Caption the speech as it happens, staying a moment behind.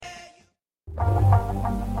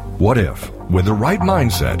What if, with the right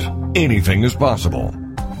mindset, anything is possible?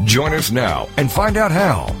 Join us now and find out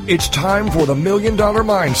how. It's time for the $1 Million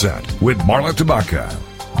Mindset with Marla Tabaka.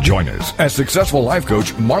 Join us as successful life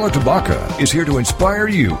coach Marla Tabaka is here to inspire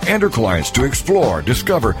you and her clients to explore,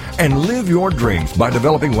 discover, and live your dreams by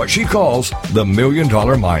developing what she calls the $1 Million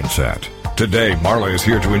Mindset. Today, Marla is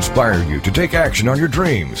here to inspire you to take action on your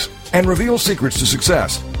dreams and reveal secrets to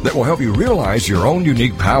success that will help you realize your own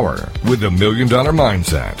unique power with the $1 Million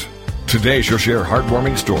Mindset. Today, she'll share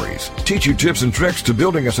heartwarming stories, teach you tips and tricks to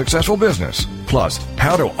building a successful business, plus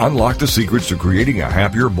how to unlock the secrets to creating a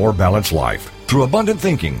happier, more balanced life through abundant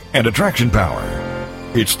thinking and attraction power.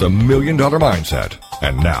 It's the $1 Million Mindset.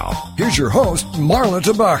 And now, here's your host, Marla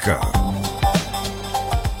Tabaka.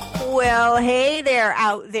 Well, hey there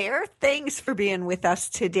out there. Thanks for being with us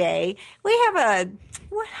today. We have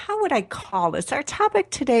how would I call this? Our topic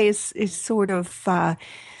today is sort of,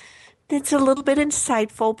 it's a little bit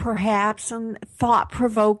insightful perhaps and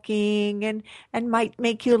thought-provoking and might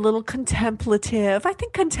make you a little contemplative. I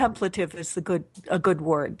think contemplative is a good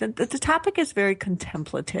word. The topic is very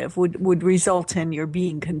contemplative, would result in your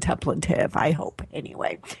being contemplative, I hope,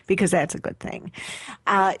 anyway, because that's a good thing.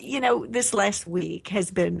 This last week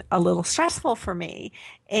has been a little stressful for me,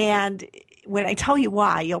 and when I tell you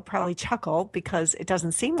why, you'll probably chuckle because it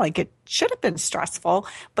doesn't seem like it should have been stressful,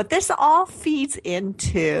 but this all feeds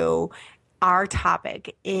into our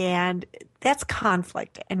topic, and that's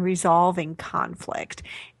conflict and resolving conflict.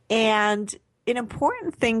 And an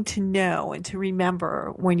important thing to know and to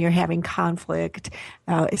remember when you're having conflict,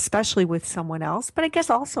 especially with someone else, but I guess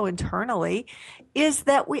also internally, is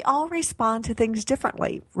that we all respond to things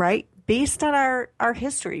differently, right? Based on our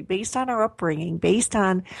history, based on our upbringing, based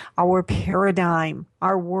on our paradigm,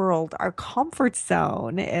 our world, our comfort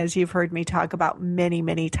zone, as you've heard me talk about many,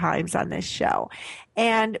 many times on this show.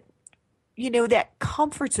 And, that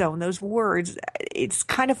comfort zone, those words, it's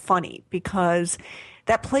kind of funny because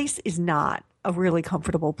that place is not a really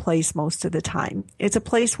comfortable place most of the time. It's a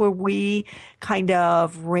place where we kind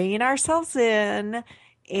of rein ourselves in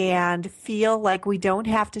and feel like we don't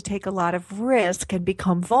have to take a lot of risk and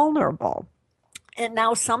become vulnerable. And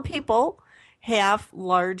now some people have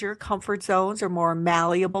larger comfort zones or more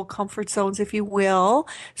malleable comfort zones, if you will,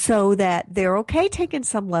 so that they're okay taking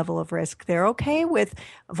some level of risk. They're okay with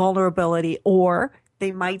vulnerability, or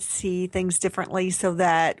they might see things differently so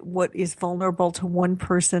that what is vulnerable to one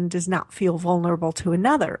person does not feel vulnerable to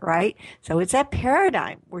another, right? So it's that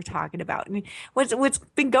paradigm we're talking about. And what's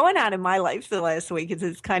been going on in my life the last week is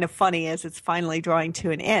it's kind of funny as it's finally drawing to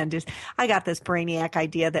an end is I got this brainiac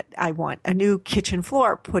idea that I want a new kitchen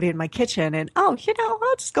floor put in my kitchen. And, I'll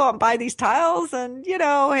just go out and buy these tiles and,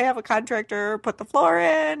 have a contractor put the floor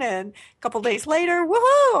in. And a couple days later,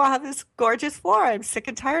 woohoo, I'll have this gorgeous floor. I'm sick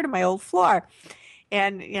and tired of my old floor.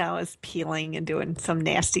 And, I was peeling and doing some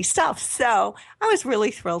nasty stuff. So I was really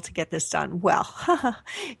thrilled to get this done. Well,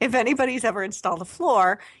 if anybody's ever installed a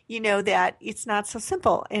floor, you know that it's not so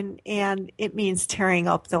simple. And it means tearing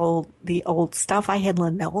up the old stuff. I had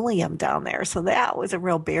linoleum down there. So that was a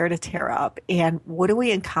real bear to tear up. And what do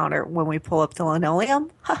we encounter when we pull up the linoleum?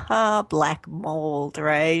 Black mold,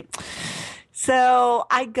 right? So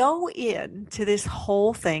I go into this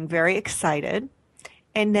whole thing very excited.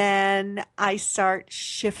 And then I start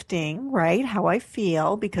shifting, right, how I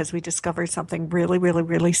feel because we discovered something really, really,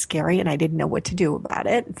 really scary and I didn't know what to do about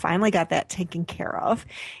it. And finally got that taken care of.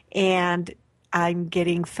 And I'm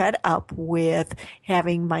getting fed up with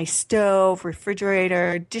having my stove,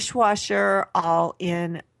 refrigerator, dishwasher all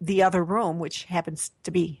in the other room, which happens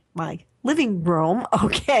to be my living room.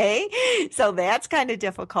 Okay. So that's kind of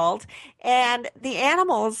difficult. And the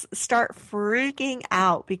animals start freaking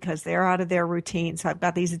out because they're out of their routine. So I've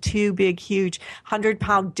got these two big, huge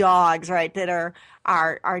 100-pound dogs, right, that are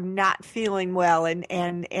not feeling well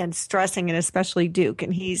and stressing, and especially Duke.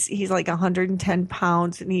 And he's like 110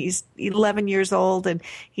 pounds and he's 11 years old and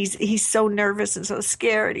he's so nervous and so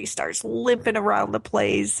scared. He starts limping around the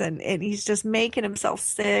place and he's just making himself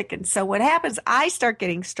sick. And so what happens, I start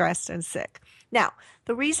getting stressed and sick. Now,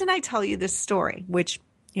 the reason I tell you this story, which,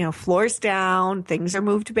 floors down, things are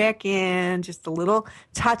moved back in, just a little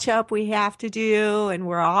touch up we have to do, and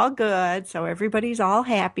we're all good. So everybody's all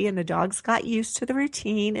happy, and the dogs got used to the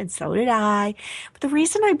routine, and so did I. But the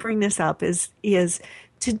reason I bring this up is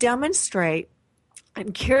to demonstrate.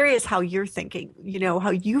 I'm curious how you're thinking,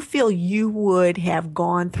 how you feel you would have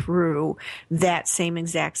gone through that same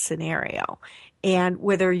exact scenario. and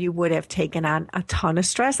whether you would have taken on a ton of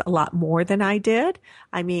stress, a lot more than I did.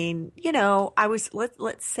 I mean,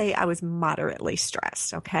 let's say I was moderately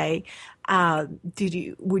stressed. Okay.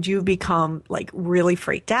 Would you become like really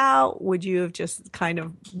freaked out? Would you have just kind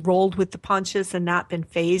of rolled with the punches and not been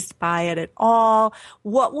fazed by it at all?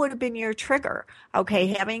 What would have been your trigger? Okay.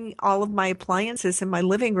 Having all of my appliances in my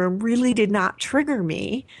living room really did not trigger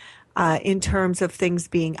me, in terms of things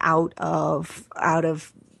being out of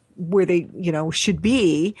where they, should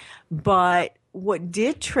be. But what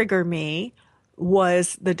did trigger me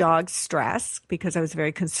was the dog's stress, because I was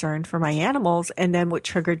very concerned for my animals. And then what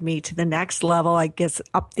triggered me to the next level, I guess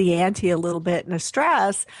up the ante a little bit in the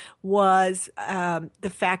stress, was the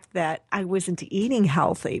fact that I wasn't eating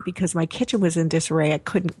healthy because my kitchen was in disarray. I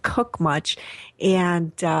couldn't cook much.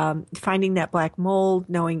 And finding that black mold,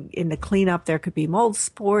 knowing in the cleanup there could be mold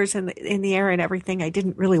spores in the air and everything, I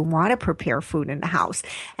didn't really want to prepare food in the house.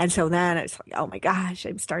 And so then it's like, oh my gosh,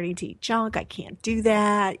 I'm starting to eat junk. I can't do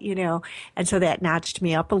that, And so that notched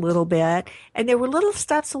me up a little bit. And there were little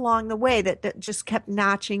steps along the way that just kept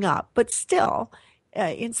notching up. But still,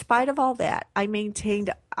 in spite of all that, I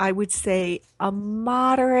maintained, I would say, a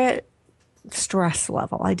moderate stress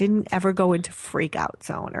level. I didn't ever go into freak out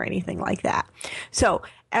zone or anything like that. So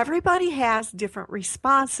everybody has different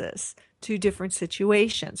responses to different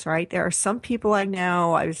situations, right? There are some people I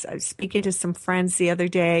know, I was speaking to some friends the other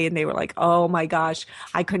day, and they were like, oh my gosh,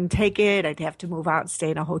 I couldn't take it. I'd have to move out and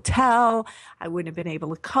stay in a hotel. I wouldn't have been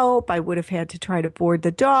able to cope. I would have had to try to board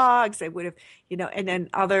the dogs. I would have, and then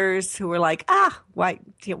others who were like, why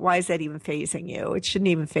is that even phasing you? It shouldn't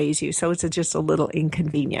even phase you. So it's just a little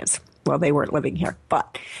inconvenience. Well, they weren't living here,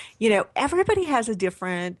 but everybody has a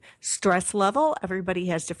different stress level. Everybody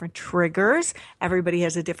has different triggers. Everybody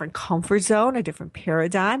has a different comfort zone, a different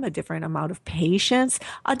paradigm, a different amount of patience,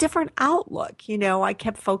 a different outlook. I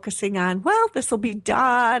kept focusing on, well, this will be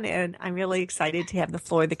done. And I'm really excited to have the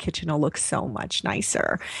floor of the kitchen will look so much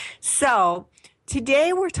nicer. So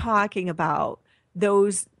today we're talking about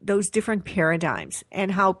those different paradigms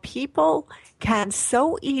and how people can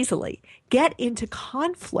so easily get into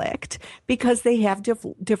conflict because they have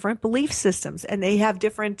different belief systems, and they have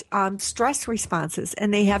different stress responses,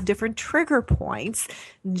 and they have different trigger points,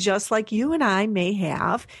 just like you and I may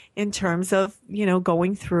have in terms of,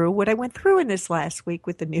 going through what I went through in this last week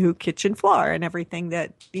with the new kitchen floor and everything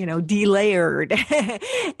that, delayered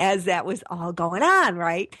as that was all going on,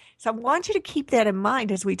 right? So I want you to keep that in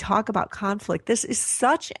mind as we talk about conflict. This is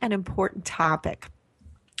such an important topic.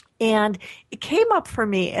 And it came up for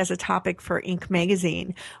me as a topic for Inc.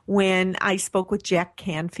 magazine when I spoke with Jack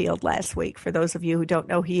Canfield last week. For those of you who don't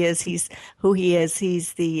know he's who he is.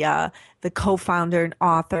 He's the co-founder and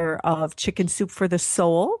author of Chicken Soup for the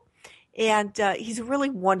Soul. And he's a really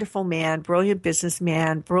wonderful man, brilliant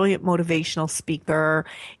businessman, brilliant motivational speaker.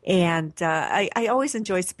 And I always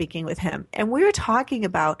enjoy speaking with him. And we were talking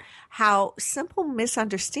about how simple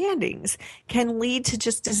misunderstandings can lead to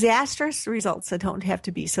just disastrous results that don't have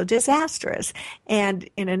to be so disastrous. And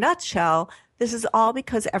in a nutshell, this is all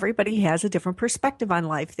because everybody has a different perspective on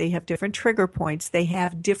life. They have different trigger points. They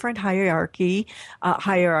have different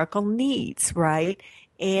hierarchical needs, right?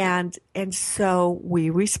 And so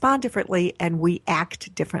we respond differently and we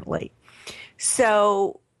act differently.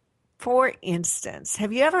 So, for instance,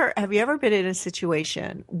 have you ever been in a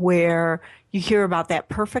situation where you hear about that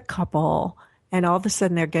perfect couple and all of a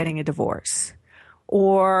sudden they're getting a divorce?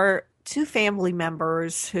 Or two family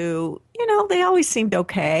members who, they always seemed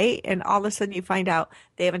okay, and all of a sudden you find out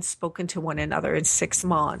they haven't spoken to one another in 6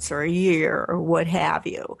 months or a year or what have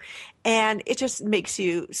you. And it just makes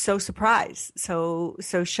you so surprised, so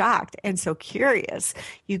shocked, and so curious.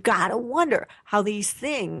 You got to wonder how these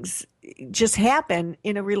things just happen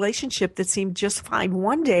in a relationship that seemed just fine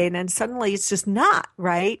one day, and then suddenly it's just not,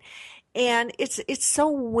 right? And it's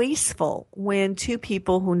so wasteful when two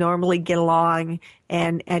people who normally get along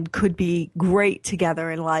and could be great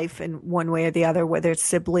together in life in one way or the other, whether it's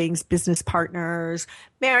siblings, business partners,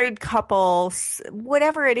 married couples,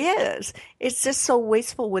 whatever it is, it's just so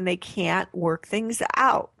wasteful when they can't work things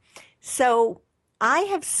out. So I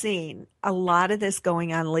have seen a lot of this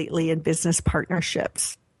going on lately in business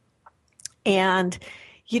partnerships. And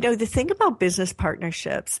the thing about business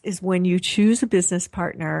partnerships is when you choose a business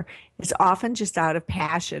partner, it's often just out of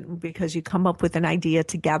passion because you come up with an idea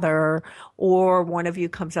together, or one of you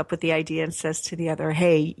comes up with the idea and says to the other,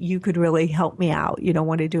 hey, you could really help me out. You don't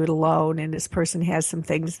want to do it alone. And this person has some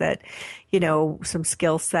things that, some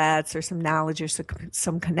skill sets or some knowledge or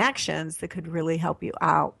some connections that could really help you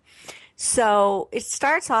out. So it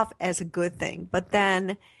starts off as a good thing, but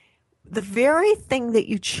then the very thing that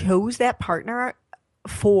you chose that partner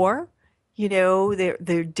for,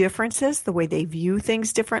 their differences, the way they view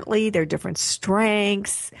things differently, their different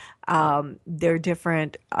strengths, their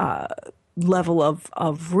different level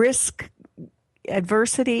of risk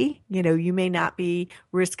adversity. You may not be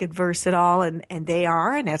risk adverse at all, and they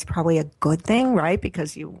are, and that's probably a good thing, right?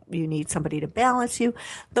 Because you need somebody to balance you.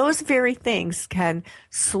 Those very things can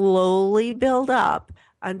slowly build up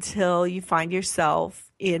until you find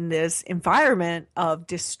yourself in this environment of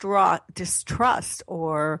distrust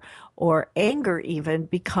or anger, even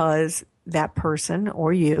because that person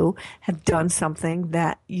or you have done something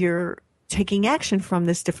that you're taking action from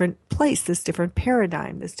this different place, this different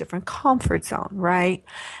paradigm, this different comfort zone, right?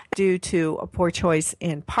 Due to a poor choice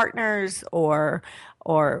in partners or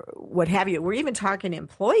what have you. We're even talking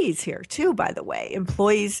employees here too, by the way.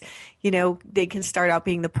 Employees, they can start out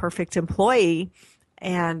being the perfect employee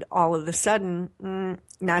and all of a sudden,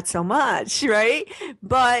 not so much, right?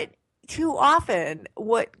 But too often,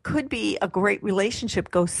 what could be a great relationship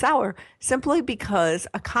goes sour simply because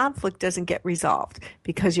a conflict doesn't get resolved,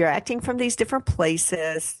 because you're acting from these different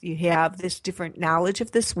places. You have this different knowledge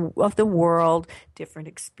of the world, different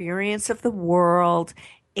experience of the world,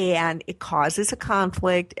 and it causes a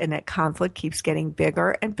conflict, and that conflict keeps getting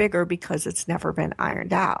bigger and bigger because it's never been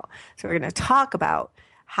ironed out. So we're going to talk about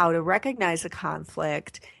how to recognize a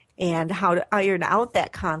conflict and how to iron out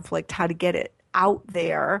that conflict, how to get it out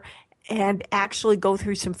there, and actually go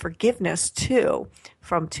through some forgiveness too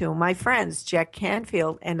from two of my friends, Jack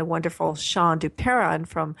Canfield and the wonderful Sean Duperron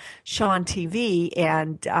from Sean TV,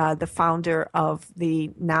 and the founder of the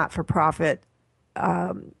not-for-profit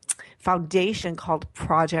foundation called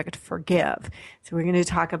Project Forgive. So we're going to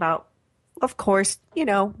talk about, of course,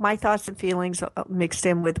 my thoughts and feelings mixed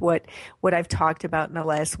in with what I've talked about in the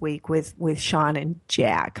last week with Sean and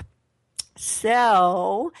Jack.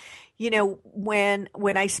 So,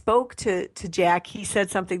 when I spoke to Jack, he said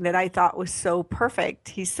something that I thought was so perfect.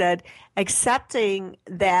 He said, accepting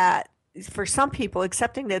that for some people,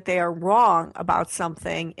 accepting that they are wrong about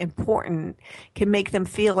something important can make them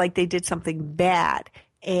feel like they did something bad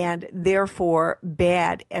and therefore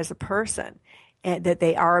bad as a person, and that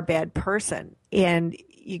they are a bad person. And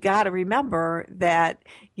you got to remember that,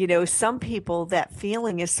 some people, that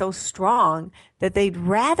feeling is so strong that they'd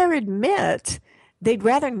rather not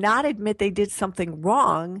admit they did something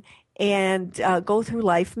wrong and go through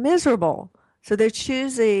life miserable. So they're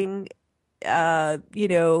choosing,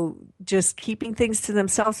 just keeping things to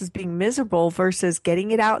themselves as being miserable versus getting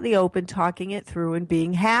it out in the open, talking it through, and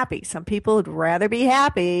being happy. Some people would rather be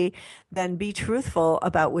happy than be truthful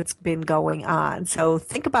about what's been going on. So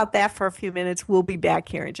think about that for a few minutes. We'll be back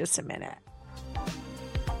here in just a minute.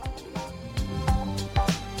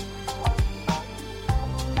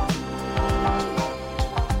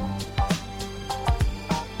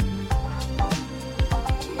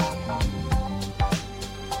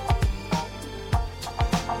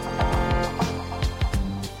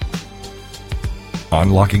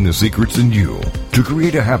 Unlocking the secrets in you to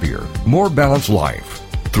create a happier, more balanced life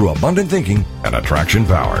through abundant thinking and attraction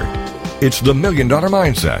power. It's the $1 Million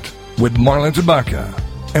Mindset with Marla Tabaka.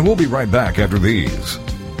 And we'll be right back after these.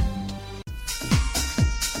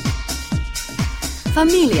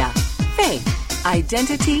 Familia, faith,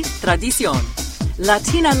 identity, tradición.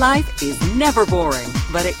 Latina life is never boring,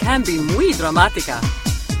 but it can be muy dramática.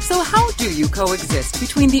 So how do you coexist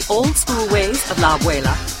between the old school ways of la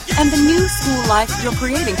abuela and the new school life you're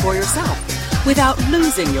creating for yourself without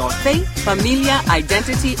losing your faith, familia,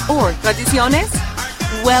 identity, or tradiciones?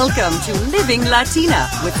 Welcome to Living Latina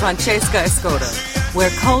with Francesca Escoto, where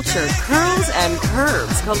culture curls and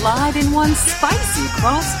curves collide in one spicy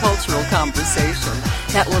cross-cultural conversation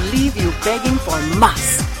that will leave you begging for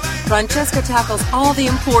más. Francesca tackles all the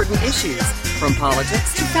important issues, from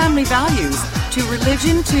politics to family values to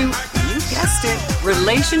religion to, you guessed it,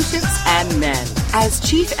 relationships and men. As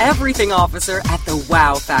Chief Everything Officer at the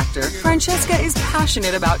Wow Factor, Francesca is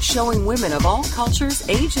passionate about showing women of all cultures,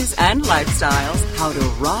 ages, and lifestyles how to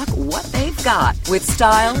rock what they've got with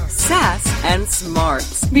style, sass, and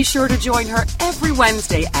smarts. Be sure to join her every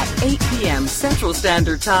Wednesday at 8 p.m. Central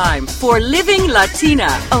Standard Time for Living Latina,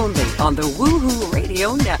 only on the Woohoo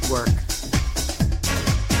Radio Network.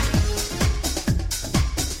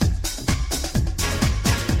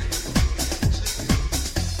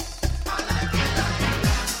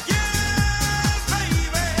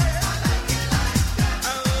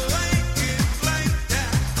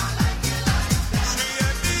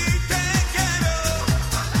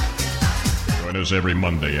 Every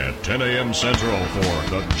Monday at 10 a.m. Central for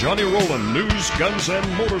the Johnny Rowland News, Guns, and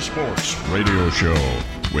Motorsports radio show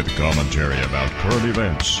with commentary about current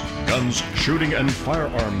events, guns, shooting, and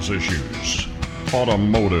firearms issues.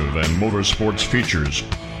 automotive and motorsports features,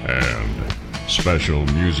 and special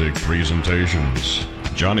music presentations.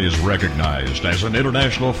 Johnny is recognized as an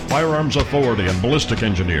international firearms authority and ballistic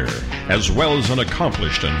engineer, as well as an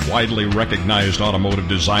accomplished and widely recognized automotive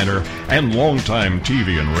designer and longtime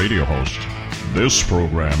TV and radio host. This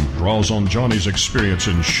program draws on Johnny's experience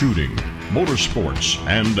in shooting, motorsports,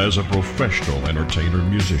 and as a professional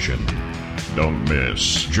entertainer-musician. Don't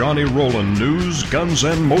miss Johnny Roland News, Guns,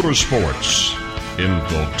 and Motorsports.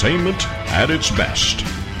 Infotainment at its best.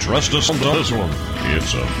 Trust us on this one.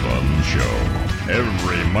 It's a fun show.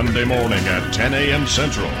 Every Monday morning at 10 a.m.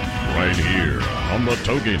 Central, right here on the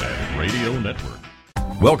TogiNet Radio Network.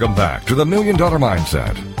 Welcome back to the $1 Million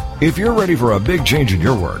Mindset. If you're ready for a big change in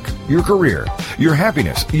your work, your career, your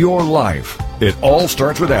happiness, your life, it all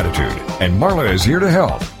starts with attitude, and Marla is here to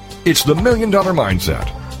help. It's the $1 Million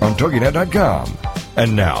Mindset on TogiNet.com.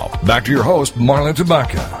 And now, back to your host, Marla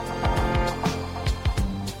Tabaka.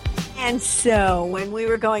 And so when we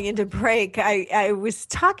were going into break, I was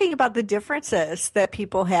talking about the differences that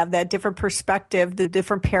people have, that different perspective, the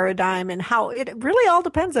different paradigm, and how it really all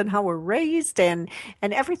depends on how we're raised, and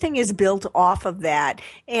everything is built off of that.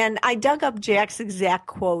 And I dug up Jack's exact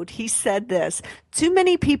quote. He said this: "Too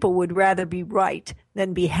many people would rather be right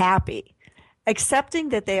than be happy. Accepting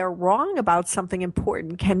that they are wrong about something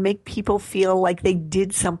important can make people feel like they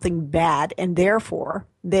did something bad, and therefore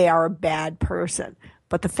they are a bad person.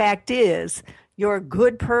 But the fact is, you're a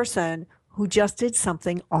good person who just did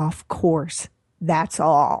something off course. That's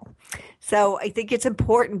all." So I think it's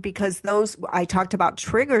important because I talked about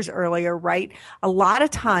triggers earlier, right? A lot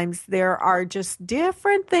of times there are just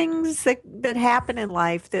different things that happen in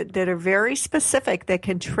life that are very specific that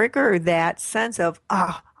can trigger that sense of,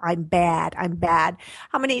 I'm bad.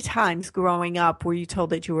 How many times growing up were you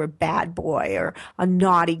told that you were a bad boy or a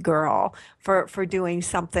naughty girl for doing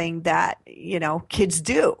something that, kids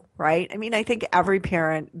do, right? I mean, I think every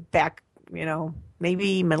parent back,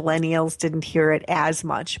 maybe millennials didn't hear it as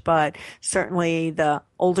much, but certainly the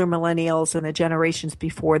older millennials and the generations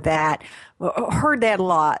before that heard that a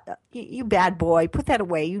lot. You bad boy, put that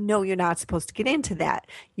away. You're not supposed to get into that.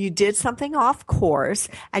 You did something off course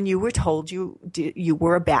and you were told you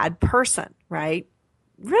were a bad person, right?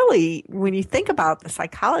 Really, when you think about the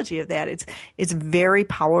psychology of that, it's very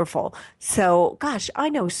powerful. So, gosh, I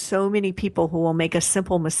know so many people who will make a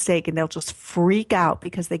simple mistake and they'll just freak out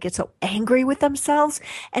because they get so angry with themselves.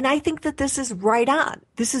 And I think that this is right on.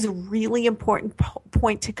 This is a really important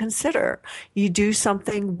point to consider. You do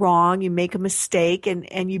something wrong, you make a mistake,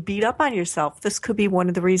 and you beat up on yourself. This could be one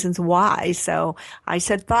of the reasons why. So I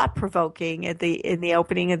said thought-provoking in the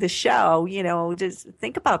opening of the show. Just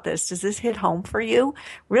think about this. Does this hit home for you?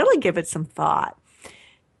 Really give it some thought.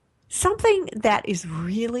 Something that is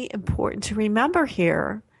really important to remember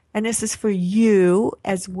here, and this is for you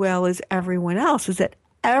as well as everyone else, is that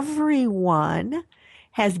everyone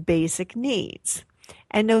has basic needs.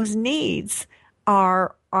 And those needs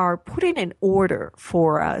are put in an order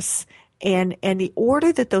for us. And the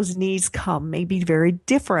order that those needs come may be very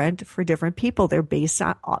different for different people. They're based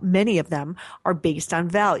on, many of them are based on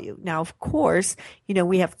value. Now, of course,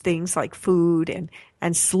 we have things like food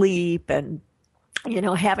and sleep and,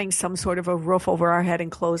 having some sort of a roof over our head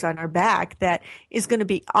and clothes on our back that is going to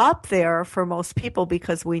be up there for most people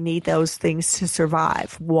because we need those things to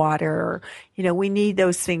survive. Water, we need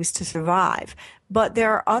those things to survive. But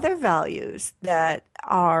there are other values that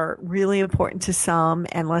are really important to some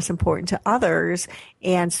and less important to others.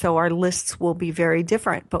 And so our lists will be very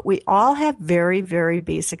different. But we all have very, very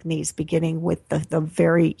basic needs, beginning with the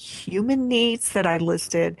very human needs that I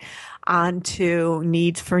listed, onto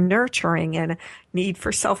needs for nurturing and need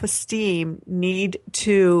for self-esteem, need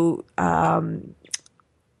to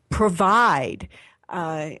provide,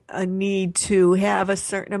 a need to have a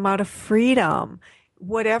certain amount of freedom.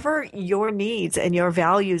 Whatever your needs and your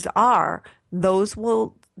values are, those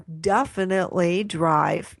will definitely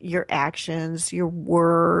drive your actions, your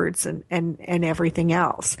words, and everything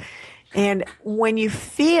else. And when you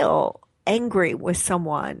feel angry with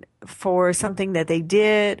someone for something that they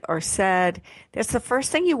did or said, that's the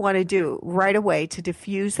first thing you want to do right away to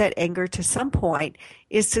diffuse that anger to some point,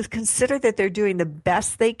 is to consider that they're doing the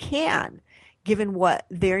best they can given what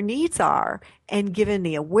their needs are, and given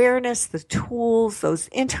the awareness, the tools, those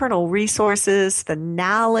internal resources, the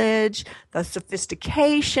knowledge, the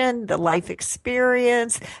sophistication, the life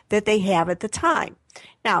experience that they have at the time.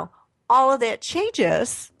 Now, all of that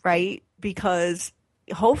changes, right? Because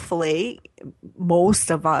hopefully most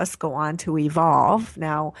of us go on to evolve.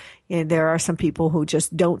 Now, there are some people who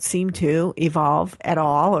just don't seem to evolve at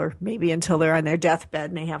all, or maybe until they're on their deathbed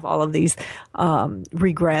and they have all of these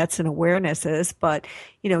regrets and awarenesses. But,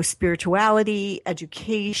 spirituality,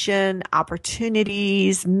 education,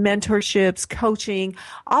 opportunities, mentorships, coaching,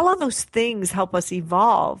 all of those things help us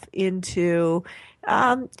evolve into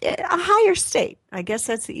a higher state. I guess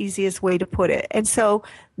that's the easiest way to put it. And so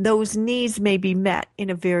those needs may be met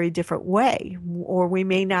in a very different way, or we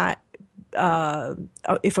may not,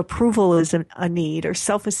 if approval is a need, or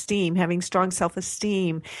self-esteem, having strong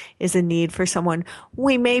self-esteem is a need for someone,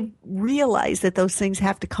 we may realize that those things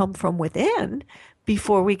have to come from within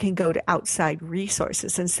before we can go to outside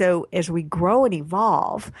resources. And so as we grow and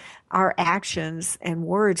evolve, our actions and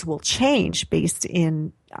words will change based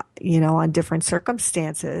on different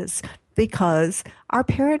circumstances, because our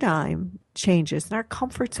paradigm changes and our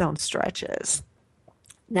comfort zone stretches.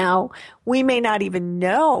 Now, we may not even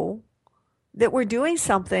know that we're doing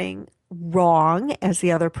something wrong, as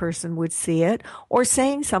the other person would see it, or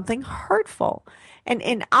saying something hurtful.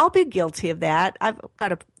 And I'll be guilty of that. I've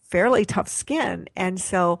got a fairly tough skin. And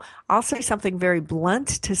so I'll say something very blunt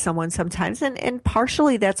to someone sometimes. And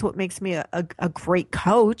partially that's what makes me a great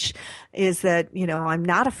coach, is that, I'm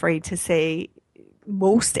not afraid to say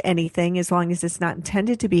most anything, as long as it's not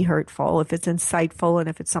intended to be hurtful. If it's insightful and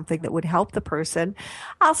if it's something that would help the person,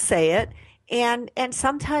 I'll say it. And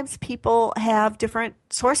sometimes people have different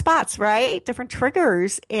sore spots, right? Different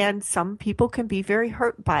triggers. And some people can be very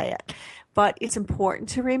hurt by it. But it's important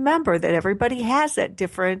to remember that everybody has that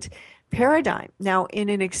different paradigm. Now, in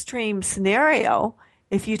an extreme scenario,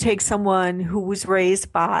 if you take someone who was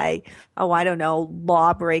raised by,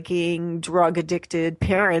 law-breaking, drug-addicted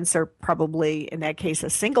parents, or probably, in that case, a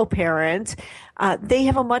single parent, they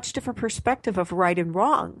have a much different perspective of right and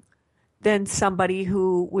wrong than somebody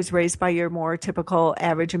who was raised by your more typical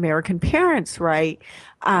average American parents, right?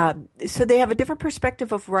 So they have a different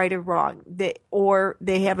perspective of right and wrong, or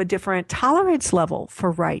they have a different tolerance level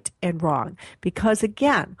for right and wrong. Because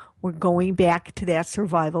again, we're going back to that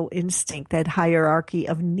survival instinct, that hierarchy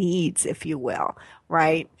of needs, if you will,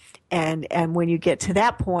 right? And when you get to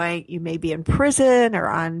that point, you may be in prison or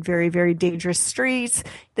on very, very dangerous streets.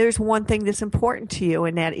 There's one thing that's important to you,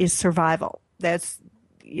 and that is survival. That's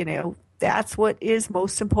what is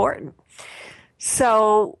most important.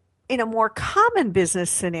 So in a more common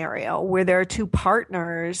business scenario where there are two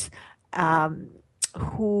partners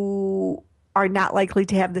who are not likely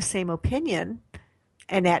to have the same opinion,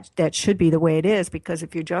 and that should be the way it is, because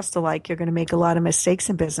if you're just alike, you're going to make a lot of mistakes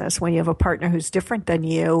in business. When you have a partner who's different than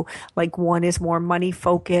you, like one is more money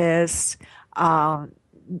focused,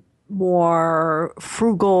 more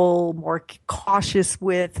frugal, more cautious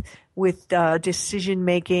with decision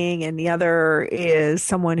making, and the other is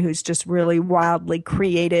someone who's just really wildly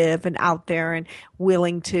creative and out there and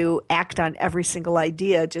willing to act on every single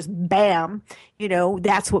idea, just bam,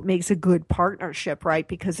 that's what makes a good partnership, right?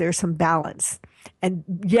 Because there's some balance. And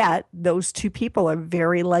yet those two people are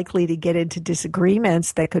very likely to get into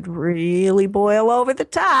disagreements that could really boil over the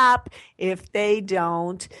top if they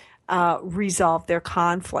don't resolve their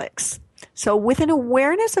conflicts. So with an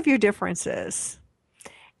awareness of your differences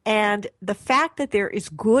and the fact that there is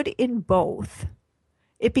good in both,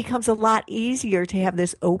 it becomes a lot easier to have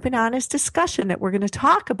this open, honest discussion that we're going to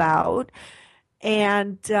talk about,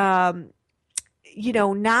 and, not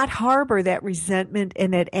harbor that resentment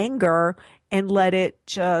and that anger and let it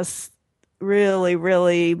just really,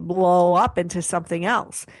 really blow up into something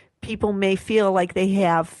else. People may feel like they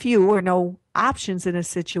have few or no options in a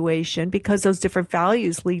situation because those different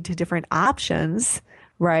values lead to different options,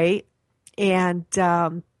 right? And,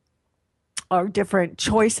 or different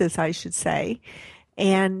choices, I should say.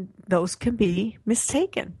 And those can be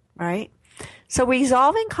mistaken, right? So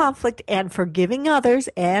resolving conflict and forgiving others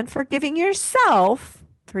and forgiving yourself,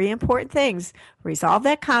 three important things. Resolve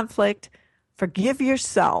that conflict, forgive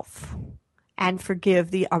yourself, and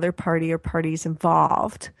forgive the other party or parties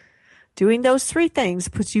involved. Doing those three things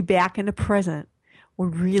puts you back in the present, where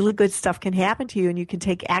really good stuff can happen to you, and you can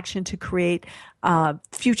take action to create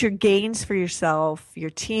future gains for yourself, your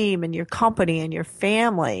team, and your company, and your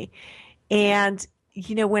family. And,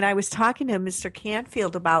 when I was talking to Mr.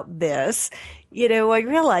 Canfield about this, I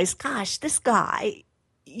realized, gosh, this guy,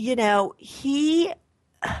 he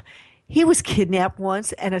was kidnapped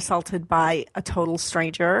once and assaulted by a total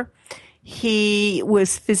stranger. He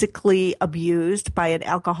was physically abused by an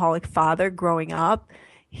alcoholic father growing up.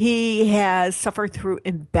 He has suffered through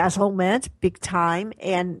embezzlement big time,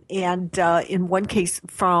 and in one case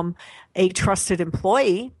from a trusted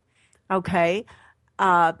employee. Okay.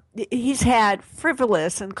 He's had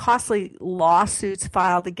frivolous and costly lawsuits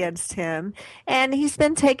filed against him, and he's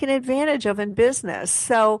been taken advantage of in business.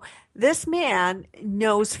 So this man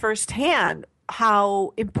knows firsthand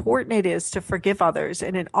how important it is to forgive others.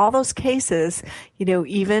 And in all those cases,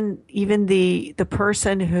 even the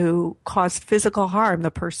person who caused physical harm,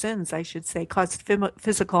 the persons, I should say, caused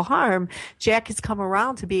physical harm, Jack has come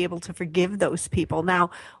around to be able to forgive those people.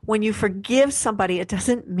 Now, when you forgive somebody, it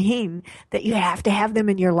doesn't mean that you have to have them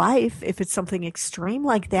in your life. If it's something extreme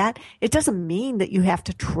like that, it doesn't mean that you have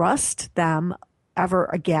to trust them ever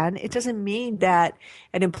again. It doesn't mean that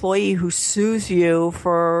an employee who sues you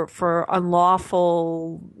for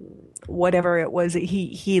unlawful whatever it was,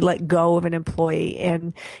 he let go of an employee,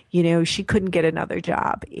 and she couldn't get another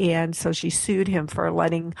job, and so she sued him for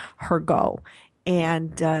letting her go,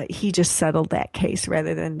 and he just settled that case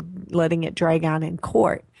rather than letting it drag on in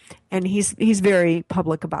court. And he's very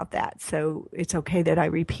public about that, so it's okay that I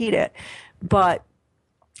repeat it. But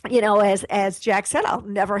as Jack said, I'll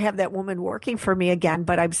never have that woman working for me again,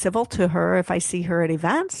 but I'm civil to her if I see her at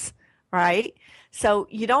events, right? So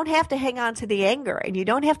you don't have to hang on to the anger, and you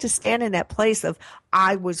don't have to stand in that place of,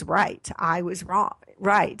 I was right, I was wrong,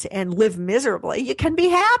 right, and live miserably. You can be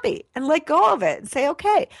happy and let go of it and say,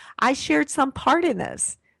 okay, I shared some part in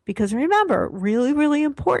this. Because remember, really, really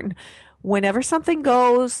important, whenever something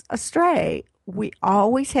goes astray, we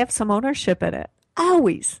always have some ownership in it.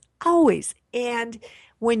 Always, always. And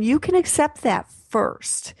when you can accept that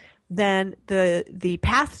first, then the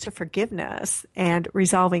path to forgiveness and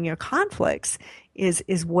resolving your conflicts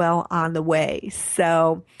is well on the way.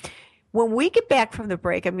 So when we get back from the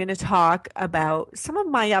break, I'm going to talk about some of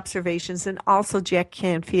my observations and also Jack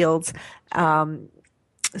Canfield's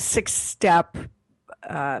 6-step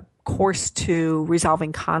course to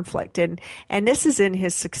resolving conflict. And this is in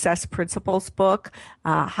his Success Principles book,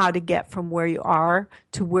 how to get from where you are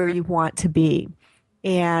to where you want to be.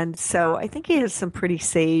 And so I think he has some pretty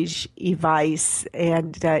sage advice,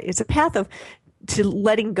 and it's a path to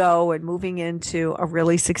letting go and moving into a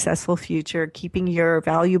really successful future, keeping your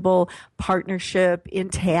valuable partnership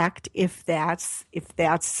intact if that's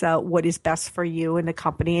what is best for you and the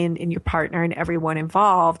company and your partner and everyone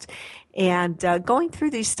involved. And going through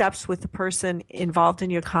these steps with the person involved in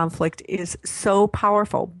your conflict is so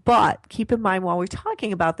powerful. But keep in mind while we're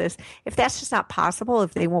talking about this, if that's just not possible,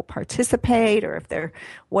 if they won't participate or if they're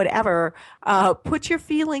whatever, put your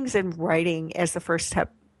feelings in writing as the first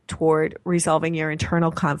step toward resolving your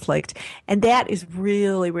internal conflict. And that is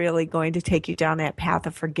really, really going to take you down that path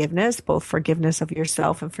of forgiveness, both forgiveness of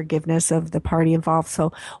yourself and forgiveness of the party involved.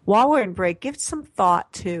 So while we're in break, give some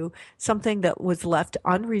thought to something that was left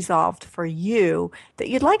unresolved for you that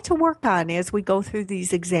you'd like to work on as we go through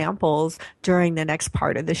these examples during the next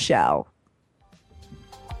part of the show.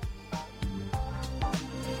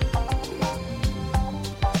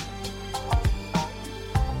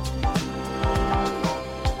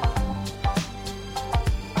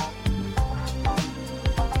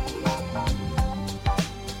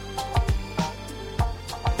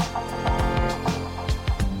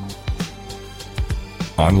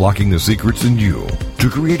 Unlocking the secrets in you to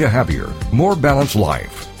create a happier, more balanced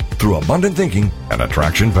life through abundant thinking and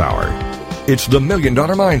attraction power. It's the $1 Million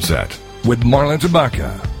Mindset with Marla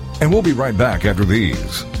Tabaka. And we'll be right back after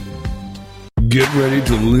these. Get ready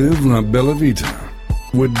to live La Bella Vita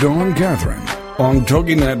with Dawn Catherine on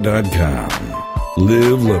TogiNet.com.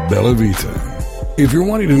 Live La Bella Vita. If you're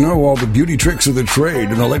wanting to know all the beauty tricks of the trade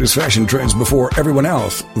and the latest fashion trends before everyone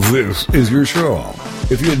else, this is your show.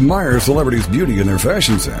 If you admire celebrities' beauty and their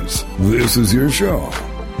fashion sense, this is your show.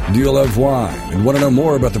 Do you love wine and want to know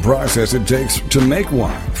more about the process it takes to make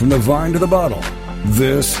wine from the vine to the bottle?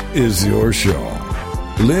 This is your show.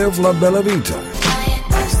 Live La Bella Vita.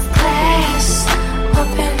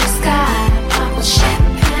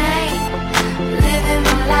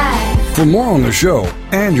 For more on the show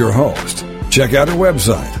and your host, check out our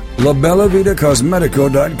website,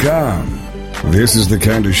 labellavitacosmetico.com. This is the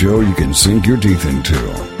kind of show you can sink your teeth into.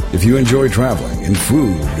 If you enjoy traveling and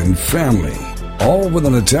food and family, all with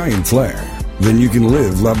an Italian flair, then you can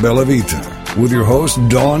live La Bella Vita with your host,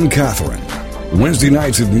 Dawn Catherine. Wednesday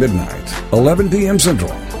nights at midnight, 11 p.m.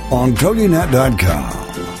 Central on TogiNet.com.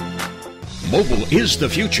 Mobile is the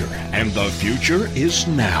future, and the future is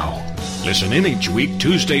now. Listen in each week,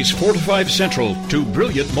 Tuesdays 4 to 5 Central, to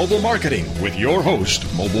Brilliant Mobile Marketing with your host,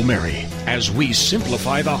 Mobile Mary, as we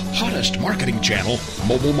simplify the hottest marketing channel,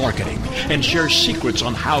 mobile marketing, and share secrets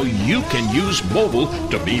on how you can use mobile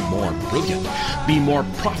to be more brilliant, be more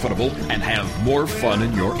profitable, and have more fun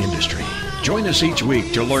in your industry. Join us each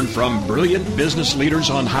week to learn from brilliant business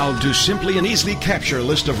leaders on how to simply and easily capture a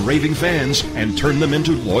list of raving fans and turn them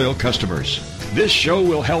into loyal customers. This show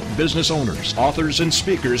will help business owners, authors, and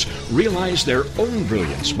speakers realize their own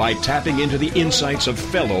brilliance by tapping into the insights of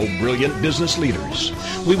fellow brilliant business leaders.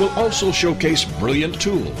 We will also showcase brilliant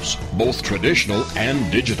tools, both traditional and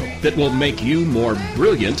digital, that will make you more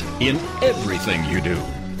brilliant in everything you do.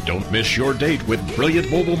 Don't miss your date with Brilliant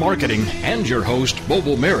Mobile Marketing and your host,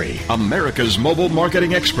 Mobile Mary, America's mobile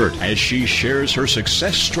marketing expert, as she shares her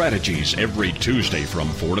success strategies every Tuesday from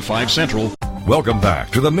 4 to 5 Central. Welcome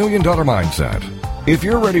back to the $1 Million Mindset. If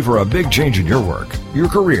you're ready for a big change in your work, your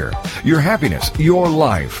career, your happiness, your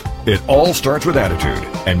life, it all starts with attitude,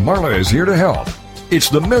 and Marla is here to help. It's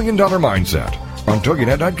the $1 Million Mindset on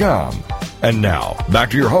TogiNet.com. And now, back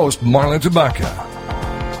to your host, Marla Tabaka.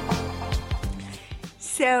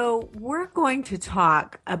 So we're going to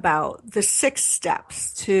talk about the 6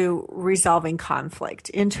 steps to resolving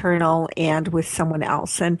conflict, internal and with someone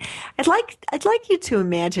else. And I'd like you to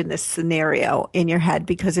imagine this scenario in your head,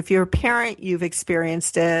 because if you're a parent, you've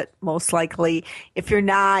experienced it most likely. If you're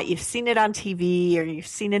not, you've seen it on TV or you've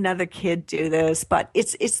seen another kid do this. But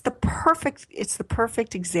it's the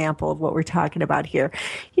perfect example of what we're talking about here.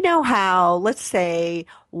 You know how, let's say,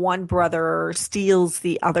 one brother steals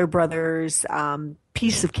the other brother's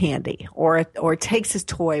piece of candy or takes his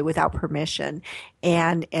toy without permission,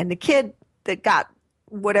 and the kid that got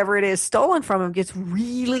whatever it is stolen from him gets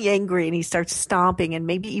really angry and he starts stomping and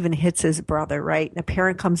maybe even hits his brother, right? And the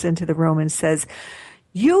parent comes into the room and says,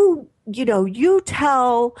 you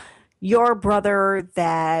tell your brother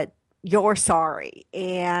that you're sorry,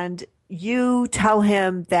 and you tell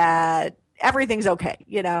him that everything's okay,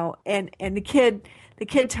 and the kid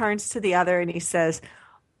turns to the other and he says,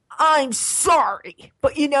 I'm sorry.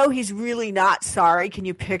 But he's really not sorry. Can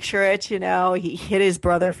you picture it? He hit his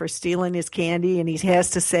brother for stealing his candy and he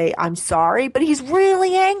has to say, I'm sorry. But he's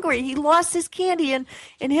really angry. He lost his candy, and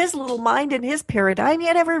in his little mind, in his paradigm, he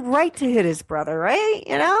had every right to hit his brother, right?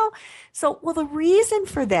 So, the reason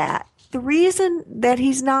for that, the reason that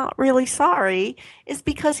he's not really sorry is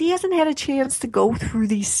because he hasn't had a chance to go through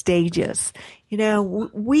these stages.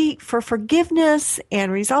 For forgiveness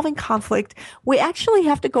and resolving conflict, we actually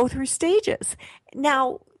have to go through stages.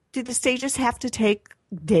 Now, do the stages have to take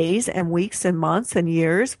days and weeks and months and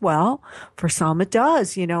years? Well, for some it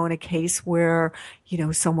does, in a case where,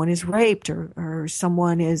 someone is raped or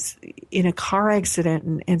someone is in a car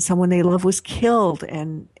accident and someone they love was killed.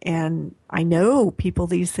 And I know people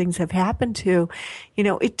these things have happened to,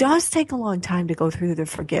 it does take a long time to go through the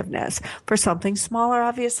forgiveness. For something smaller,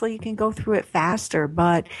 obviously you can go through it faster,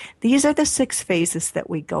 but these are the 6 phases that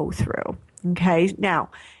we go through. Okay. Now,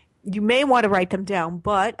 you may want to write them down,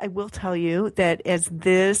 but I will tell you that as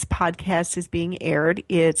this podcast is being aired,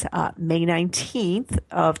 it's May 19th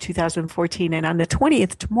of 2014. And on the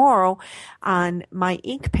 20th, tomorrow, on my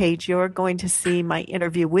Inc. page, you're going to see my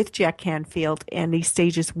interview with Jack Canfield, and these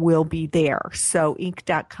stages will be there. So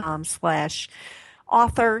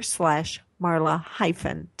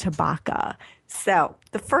inc.com/author/Marla-Tabaka. So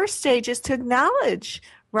the first stage is to acknowledge,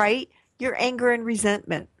 right, your anger and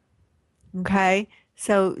resentment. Okay?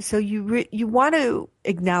 So you want to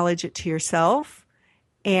acknowledge it to yourself,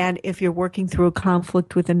 and if you're working through a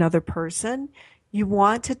conflict with another person, you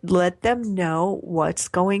want to let them know what's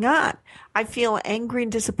going on. I feel angry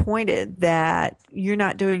and disappointed that you're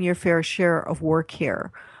not doing your fair share of work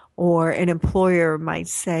here. Or an employer might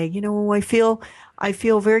say, I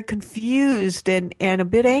feel very confused and a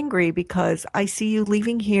bit angry because I see you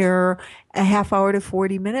leaving here a half hour to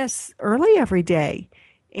 40 minutes early every day.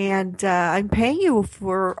 And I'm paying you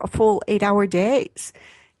for a full 8-hour days.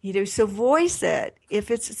 So voice it. If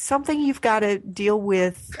it's something you've got to deal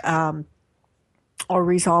with or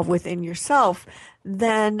resolve within yourself,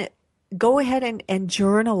 then go ahead and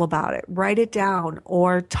journal about it. Write it down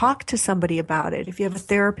or talk to somebody about it. If you have a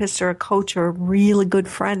therapist or a coach or a really good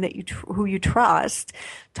friend who you trust,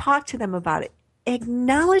 talk to them about it.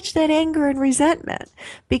 Acknowledge that anger and resentment,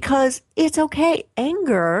 because it's okay.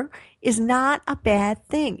 Anger is not a bad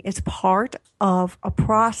thing. It's part of a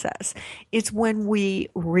process. It's when we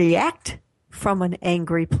react from an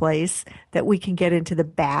angry place that we can get into the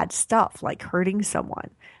bad stuff, like hurting someone.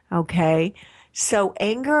 Okay? So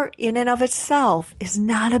anger in and of itself is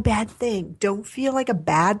not a bad thing. Don't feel like a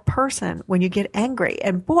bad person when you get angry.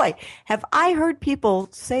 And boy, have I heard people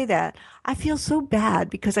say that. I feel so bad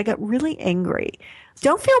because I got really angry.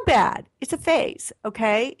 Don't feel bad. It's a phase,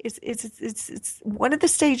 okay? It's one of the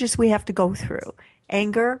stages we have to go through.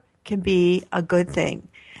 Anger can be a good thing.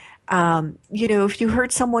 If you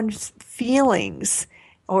hurt someone's feelings,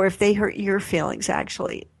 or if they hurt your feelings,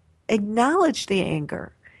 actually, acknowledge the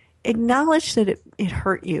anger. Acknowledge that it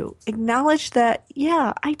hurt you. Acknowledge that,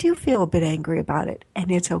 yeah, I do feel a bit angry about it,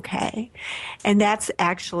 and it's okay. And that's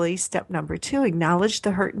actually step number 2, acknowledge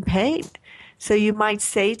the hurt and pain. So you might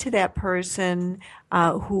say to that person,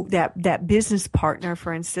 that business partner,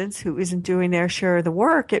 for instance, who isn't doing their share of the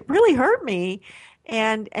work, it really hurt me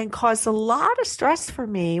and caused a lot of stress for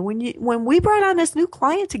me when we brought on this new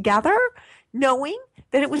client together, knowing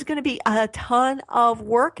that it was going to be a ton of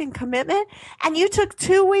work and commitment, and you took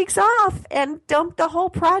 2 weeks off and dumped the whole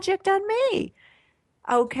project on me.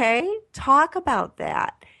 Okay? Talk about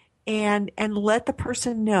that and let the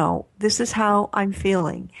person know this is how I'm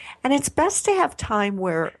feeling. And it's best to have time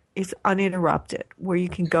where it's uninterrupted, where you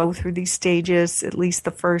can go through these stages, at least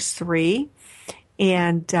the first 3,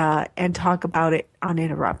 and talk about it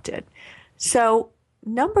uninterrupted. So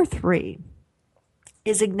number 3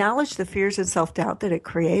 is acknowledge the fears and self-doubt that it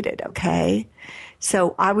created, okay?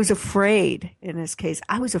 So I was afraid, in this case,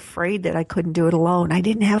 I was afraid that I couldn't do it alone. I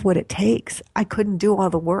didn't have what it takes. I couldn't do all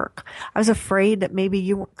the work. I was afraid that maybe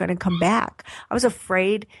you weren't going to come back. I was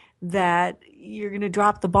afraid that you're going to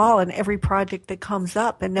drop the ball in every project that comes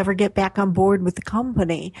up and never get back on board with the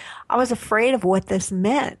company. I was afraid of what this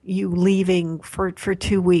meant, you leaving for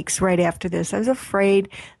 2 weeks right after this. I was afraid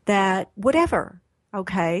that whatever,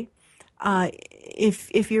 okay?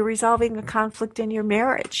 If you're resolving a conflict in your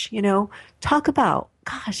marriage, talk about,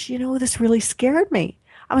 gosh, this really scared me.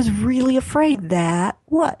 I was really afraid that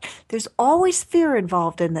what? There's always fear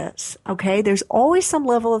involved in this, okay? There's always some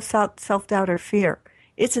level of self-doubt or fear.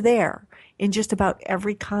 It's there in just about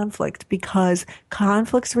every conflict, because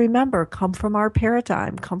conflicts, remember, come from our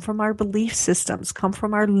paradigm, come from our belief systems, come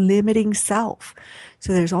from our limiting self.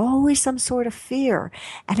 So there's always some sort of fear,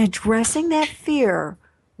 and addressing that fear,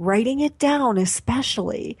 writing it down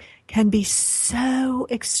especially, can be so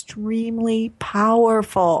extremely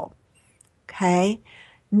powerful. Okay?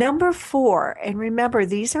 Number 4, and remember,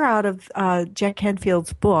 these are out of Jack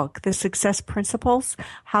Canfield's book, The Success Principles,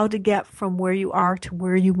 How to Get from Where You Are to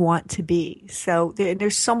Where You Want to Be. So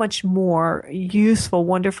there's so much more useful,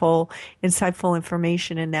 wonderful, insightful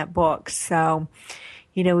information in that book. So,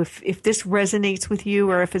 if this resonates with you,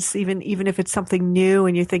 or if it's even if it's something new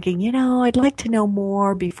and you're thinking, I'd like to know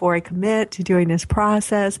more before I commit to doing this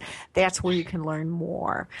process, that's where you can learn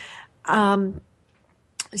more.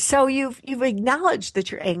 So you've acknowledged that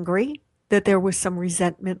you're angry, that there was some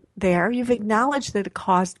resentment there. You've acknowledged that it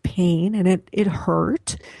caused pain and it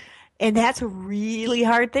hurt. And that's a really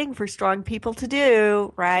hard thing for strong people to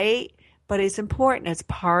do, right? But it's important. It's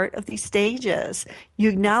part of these stages. You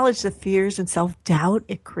acknowledge the fears and self-doubt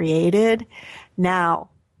it created.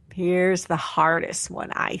 Now, here's the hardest one,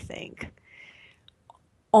 I think.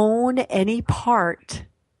 Own any part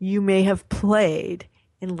you may have played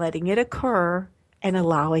in letting it occur and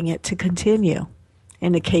allowing it to continue.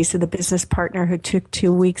 In the case of the business partner who took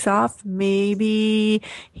 2 weeks off, maybe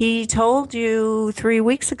he told you 3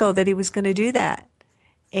 weeks ago that he was going to do that.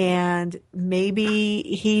 And maybe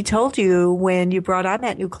he told you when you brought on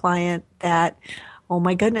that new client that, oh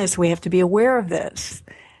my goodness, we have to be aware of this.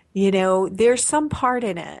 There's some part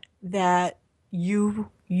in it that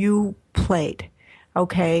you played,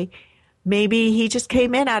 okay? Maybe he just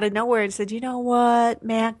came in out of nowhere and said, you know what,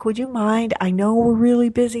 Mac, would you mind? I know we're really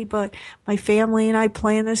busy, but my family and I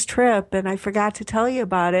planned this trip and I forgot to tell you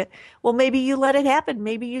about it. Well, maybe you let it happen.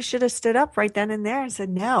 Maybe you should have stood up right then and there and said,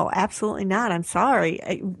 no, absolutely not. I'm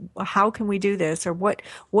sorry. How can we do this? Or what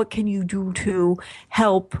can you do to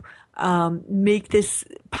help make this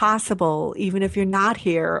possible, even if you're not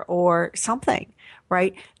here, or something?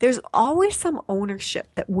 Right? There's always some ownership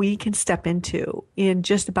that we can step into in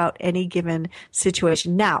just about any given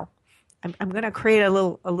situation. Now, I'm going to create a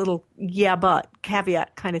little yeah, but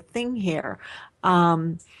caveat kind of thing here.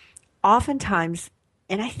 Oftentimes,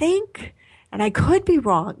 and I could be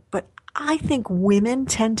wrong, but I think women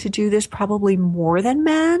tend to do this probably more than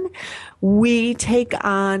men. We take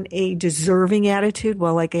on a deserving attitude.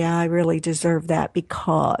 Well, like, yeah, I really deserve that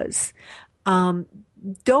because.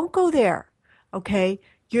 Don't go there. Okay,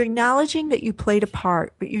 you're acknowledging that you played a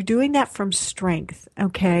part, but you're doing that from strength,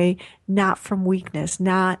 okay, not from weakness,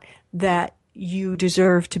 not that you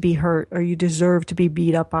deserve to be hurt, or you deserve to be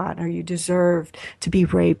beat up on, or you deserve to be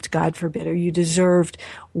raped, God forbid, or you deserved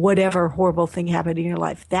whatever horrible thing happened in your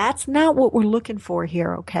life. That's not what we're looking for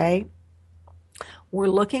here, okay? We're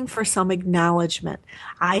looking for some acknowledgement.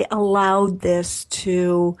 I allowed this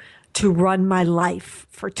to run my life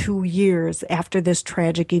for 2 years after this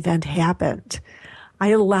tragic event happened. I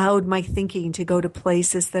allowed my thinking to go to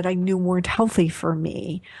places that I knew weren't healthy for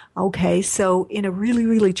me. Okay, so in a really,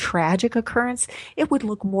 really tragic occurrence, it would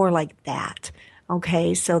look more like that.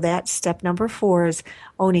 Okay, so that's step number 4, is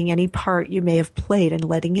owning any part you may have played and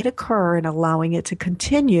letting it occur and allowing it to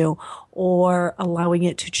continue, or allowing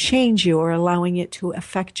it to change you, or allowing it to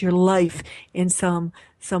affect your life in some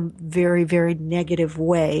very, very negative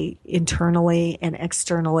way, internally and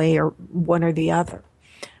externally, or one or the other.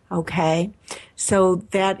 Okay, so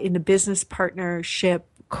that in the business partnership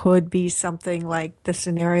could be something like the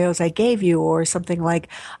scenarios I gave you, or something like,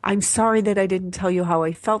 I'm sorry that I didn't tell you how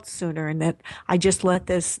I felt sooner, and that I just let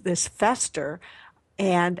this fester,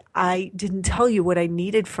 and I didn't tell you what I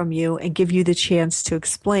needed from you and give you the chance to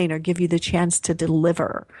explain, or give you the chance to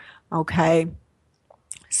deliver. Okay,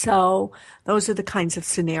 so those are the kinds of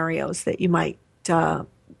scenarios that you might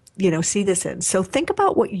see this in. So think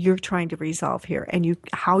about what you're trying to resolve here, and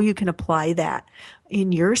how you can apply that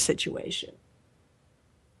in your situation.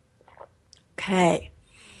 Okay.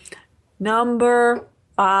 Number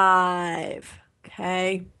 5.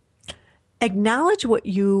 Okay. Acknowledge what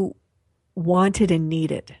you wanted and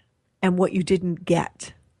needed and what you didn't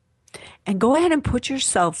get. And go ahead and put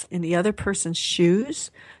yourself in the other person's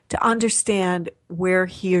shoes to understand where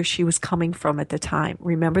he or she was coming from at the time.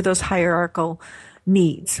 Remember those hierarchical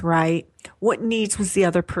needs, right? What needs was the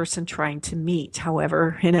other person trying to meet,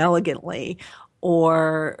 however inelegantly,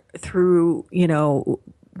 or through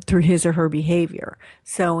his or her behavior.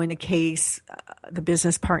 So in a case, the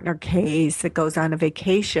business partner case that goes on a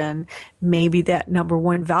vacation, maybe that number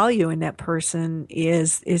one value in that person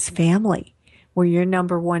is family, where your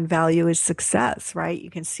number one value is success, right? You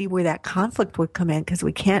can see where that conflict would come in, because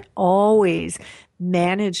we can't always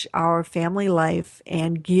manage our family life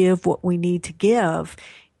and give what we need to give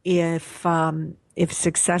if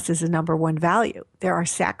success is the number one value. There are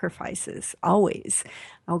sacrifices always,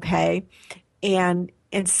 okay? And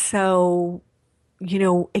so,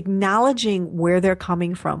 acknowledging where they're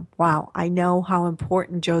coming from. Wow, I know how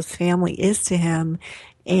important Joe's family is to him,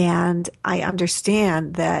 and I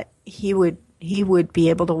understand that he would be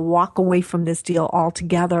able to walk away from this deal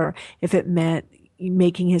altogether if it meant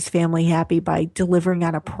making his family happy by delivering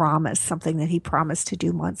on a promise, something that he promised to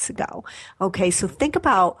do months ago. Okay, so think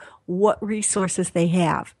about what resources they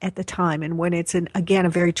have at the time. And when it's, again, a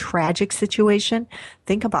very tragic situation,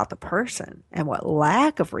 think about the person and what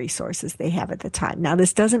lack of resources they have at the time. Now,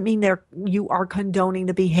 this doesn't mean you are condoning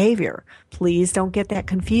the behavior. Please don't get that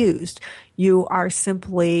confused. You are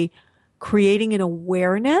simply creating an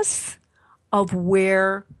awareness of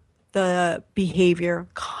where the behavior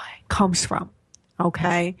comes from.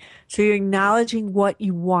 Okay, so you're acknowledging what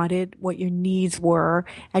you wanted, what your needs were,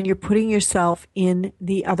 and you're putting yourself in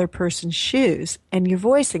the other person's shoes, and you're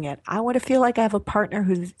voicing it. I want to feel like I have a partner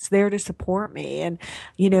who's there to support me, and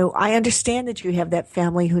I understand that you have that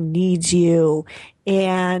family who needs you,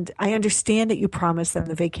 and I understand that you promised them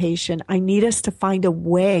the vacation. I need us to find a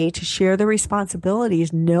way to share the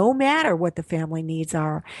responsibilities, no matter what the family needs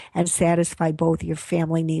are, and satisfy both your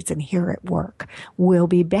family needs and here at work. We'll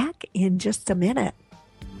be back in just a minute.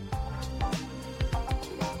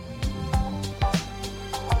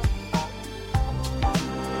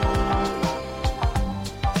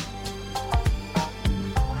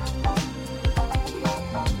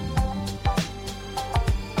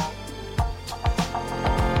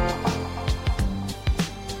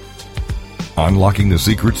 Unlocking the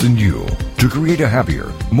secrets in you to create a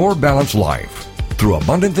happier, more balanced life through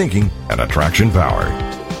abundant thinking and attraction power.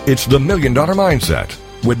 It's the $1 Million Mindset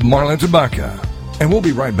with Marla Tabaka. And we'll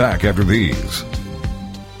be right back after these.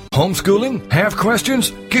 Homeschooling? Have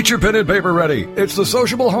questions? Get your pen and paper ready. It's the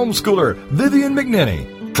sociable homeschooler, Vivian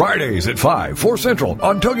McNinney. Fridays at 5, 4 Central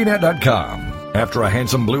on TogiNet.com. After a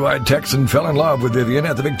handsome blue-eyed Texan fell in love with Vivian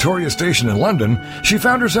at the Victoria Station in London, she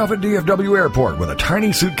found herself at DFW Airport with a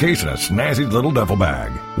tiny suitcase and a snazzy little duffel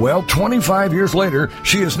bag. Well, 25 years later,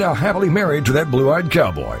 she is now happily married to that blue-eyed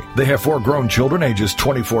cowboy. They have 4 grown children ages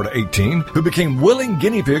 24 to 18 who became willing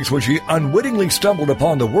guinea pigs when she unwittingly stumbled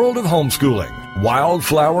upon the world of homeschooling.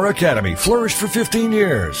 Wildflower Academy flourished for 15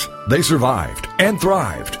 years. They survived and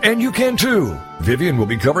thrived, and you can too. Vivian will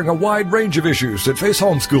be covering a wide range of issues that face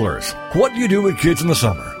homeschoolers. What do you do with kids in the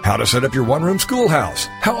summer? How to set up your one-room schoolhouse?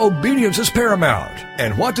 How obedience is paramount?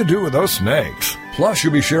 And what to do with those snakes? Plus,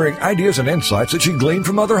 you'll be sharing ideas and insights that she gleaned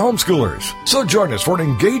from other homeschoolers. So join us for an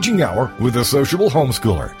engaging hour with the sociable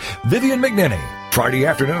homeschooler, Vivian McNinney, Friday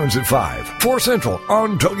afternoons at 5, 4 Central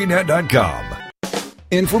on TogiNet.com.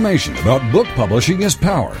 Information about book publishing is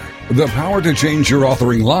power. The power to change your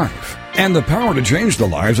authoring life and the power to change the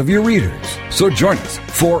lives of your readers. So join us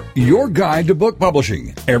for Your Guide to Book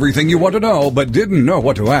Publishing. Everything you want to know but didn't know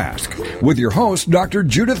what to ask. With your host, Dr.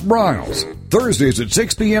 Judith Briles. Thursdays at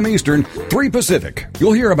 6 p.m. Eastern, 3 Pacific.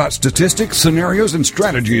 You'll hear about statistics, scenarios, and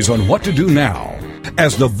strategies on what to do now.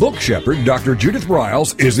 As the book shepherd, Dr. Judith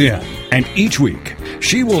Briles is in. And each week,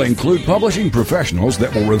 she will include publishing professionals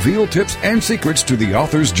that will reveal tips and secrets to the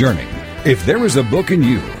author's journey. If there is a book in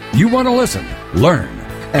you, you want to listen, learn,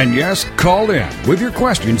 and yes, call in with your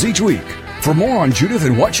questions each week. For more on Judith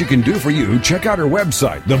and what she can do for you, check out her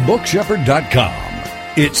website, thebookshepherd.com.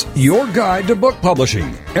 It's Your Guide to Book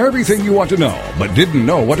Publishing. Everything you want to know but didn't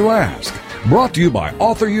know what to ask. Brought to you by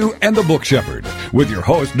Author You and The Book Shepherd with your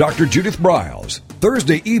host, Dr. Judith Briles.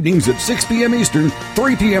 Thursday evenings at 6 p.m. Eastern,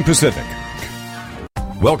 3 p.m. Pacific.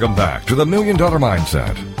 Welcome back to the $1 Million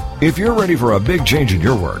Mindset. If you're ready for a big change in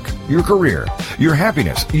your work, your career, your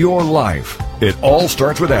happiness, your life, it all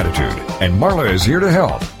starts with attitude, and Marla is here to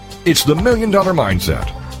help. It's the $1 Million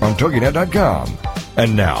Mindset on TogiNet.com.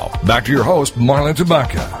 And now, back to your host, Marla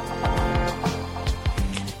Tabaka.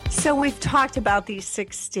 So we've talked about these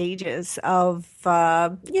 6 stages of,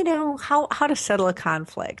 how to settle a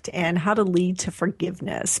conflict and how to lead to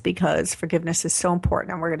forgiveness, because forgiveness is so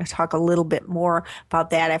important. And we're going to talk a little bit more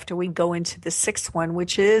about that after we go into the 6th one,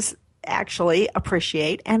 which is actually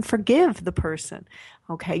appreciate and forgive the person.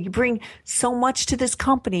 Okay, you bring so much to this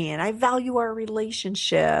company and I value our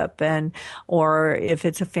relationship, or if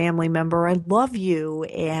it's a family member, I love you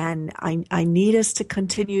and I need us to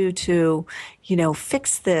continue to,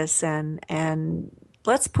 fix this and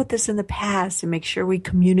let's put this in the past and make sure we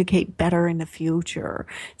communicate better in the future.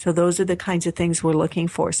 So those are the kinds of things we're looking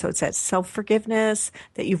for. So it's that self-forgiveness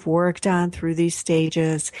that you've worked on through these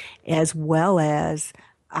stages, as well as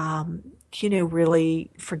really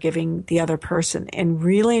forgiving the other person and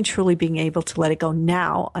really and truly being able to let it go.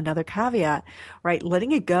 Now, another caveat, right?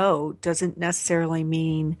 Letting it go doesn't necessarily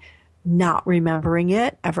mean not remembering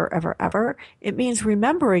it ever, ever, ever. It means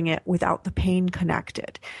remembering it without the pain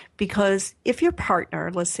connected. Because if your partner,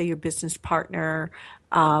 let's say your business partner,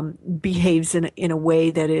 behaves in a way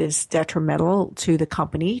that is detrimental to the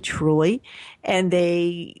company, truly, and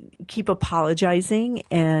they keep apologizing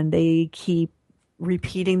and they keep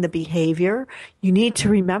repeating the behavior, you need to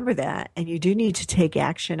remember that, and you do need to take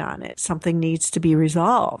action on it. Something needs to be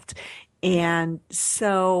resolved. And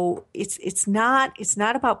so it's not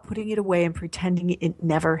about putting it away and pretending it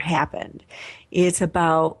never happened. It's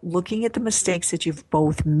about looking at the mistakes that you've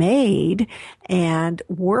both made and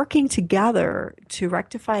working together to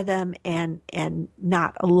rectify them and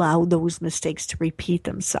not allow those mistakes to repeat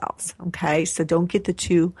themselves. Okay? So don't get the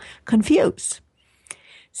two confused.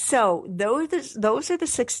 So those are the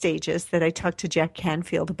 6 stages that I talked to Jack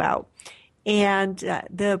Canfield about. And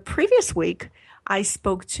the previous week, I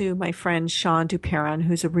spoke to my friend Sean Duperron,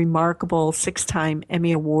 who's a remarkable 6-time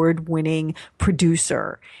Emmy Award-winning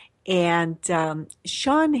producer. And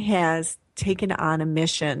Sean has taken on a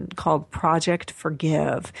mission called Project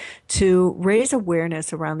Forgive to raise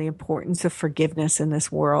awareness around the importance of forgiveness in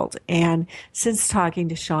this world. And since talking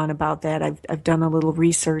to Sean about that, I've done a little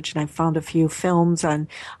research and I've found a few films on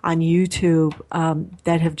YouTube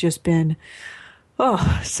that have just been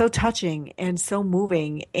so touching and so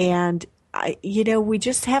moving. And we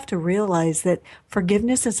just have to realize that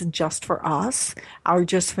forgiveness isn't just for us or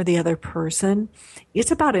just for the other person.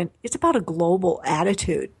 It's about a global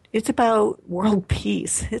attitude. It's about world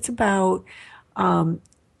peace. It's about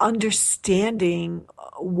understanding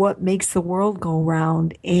what makes the world go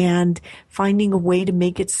round and finding a way to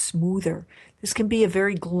make it smoother. This can be a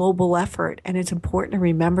very global effort, and it's important to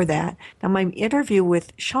remember that. Now, my interview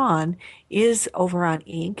with Sean is over on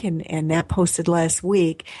Inc., and that posted last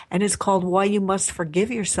week, and it's called Why You Must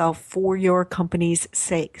Forgive Yourself for Your Company's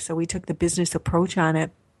Sake. So we took the business approach on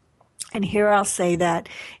it. And here I'll say that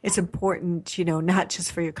it's important, not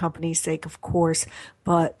just for your company's sake, of course,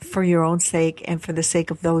 but for your own sake and for the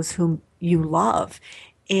sake of those whom you love.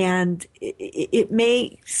 And it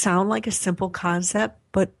may sound like a simple concept,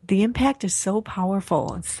 but the impact is so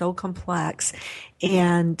powerful and so complex.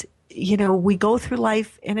 And, we go through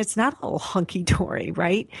life and it's not all hunky-dory,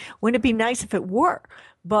 right? Wouldn't it be nice if it were?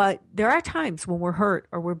 But there are times when we're hurt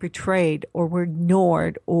or we're betrayed or we're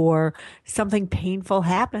ignored or something painful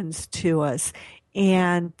happens to us.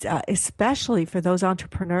 And especially for those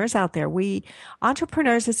entrepreneurs out there,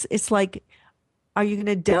 entrepreneurs, it's like are you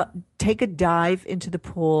going to take a dive into the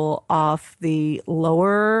pool off the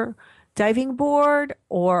lower diving board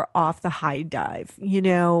or off the high dive?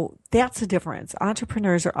 That's the difference.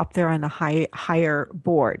 Entrepreneurs are up there on the higher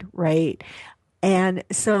board, right? And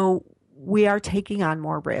so we are taking on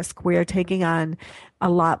more risk. We are taking on a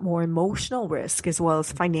lot more emotional risk as well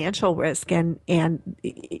as financial risk. And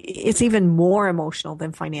it's even more emotional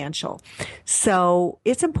than financial. So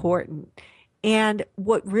it's important. And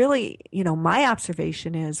what really, my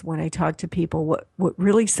observation is when I talk to people, what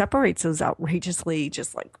really separates those outrageously,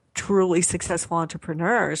 just like truly successful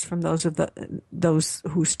entrepreneurs from those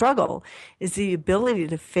who struggle is the ability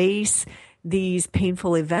to face these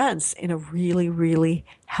painful events in a really, really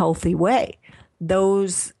healthy way.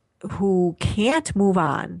 Those who can't move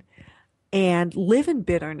on and live in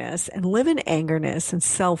bitterness and live in angerness and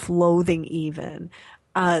self-loathing even,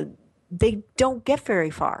 they don't get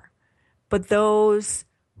very far. But those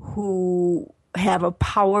who have a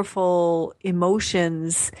powerful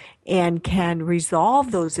emotions and can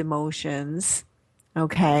resolve those emotions,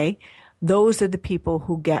 okay, those are the people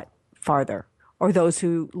who get farther, or those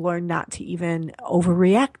who learn not to even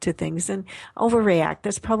overreact to things. And overreact,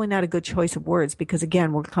 that's probably not a good choice of words because,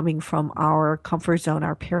 again, we're coming from our comfort zone,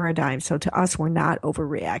 our paradigm. So to us, we're not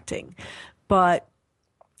overreacting. But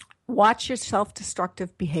watch your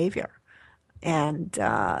self-destructive behavior. And,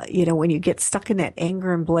 when you get stuck in that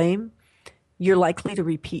anger and blame, you're likely to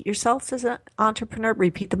repeat yourself as an entrepreneur,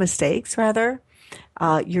 repeat the mistakes, rather.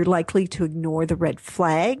 You're likely to ignore the red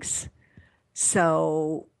flags.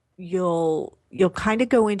 So you'll kind of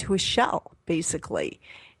go into a shell, basically.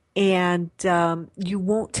 And you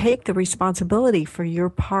won't take the responsibility for your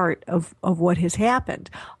part of what has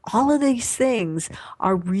happened. All of these things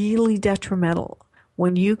are really detrimental.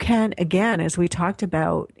 When you can, again, as we talked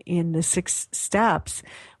about in the 6 steps,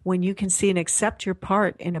 when you can see and accept your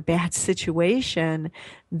part in a bad situation,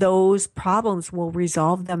 those problems will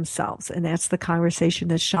resolve themselves. And that's the conversation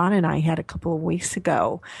that Sean and I had a couple of weeks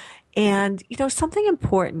ago. And, something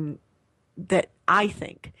important that I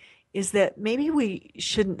think is that maybe we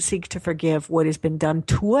shouldn't seek to forgive what has been done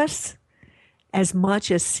to us as much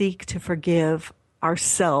as seek to forgive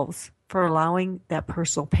ourselves for allowing that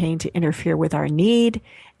personal pain to interfere with our need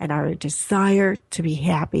and our desire to be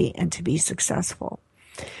happy and to be successful.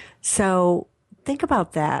 So think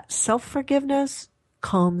about that. Self-forgiveness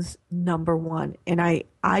comes number one. And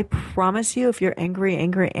I promise you, if you're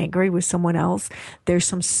angry with someone else, there's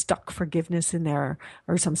some stuck forgiveness in there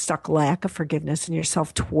or some stuck lack of forgiveness in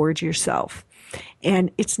yourself towards yourself.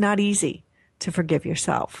 And it's not easy to forgive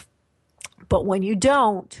yourself. But when you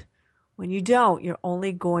don't, you're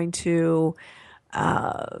only going to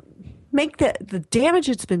make the damage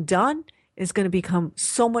that's been done is going to become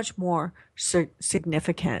so much more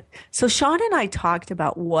significant. So Sean and I talked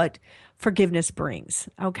about what forgiveness brings,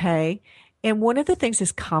 okay? And one of the things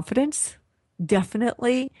is confidence,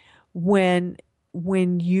 definitely, when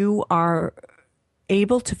you are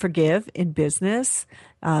able to forgive in business.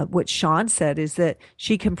 What Sean said is that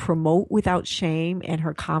she can promote without shame and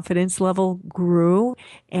her confidence level grew,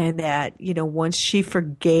 and that, once she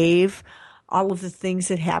forgave all of the things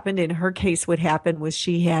that happened, in her case, what happened was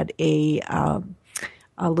she had a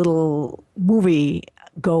little movie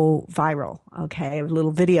go viral, okay, a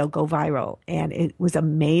little video go viral, and it was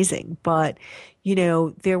amazing. But, she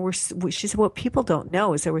said, what people don't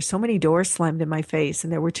know is there were so many doors slammed in my face,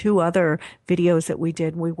 and there were 2 other videos that we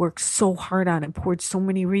did and we worked so hard on and poured so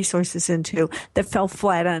many resources into that fell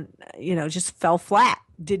flat on, just fell flat,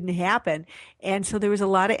 didn't happen. And so there was a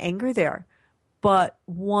lot of anger there. But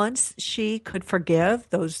once she could forgive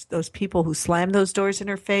those people who slammed those doors in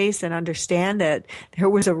her face and understand that there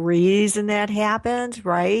was a reason that happened,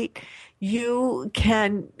 right? You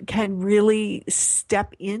can really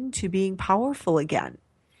step into being powerful again.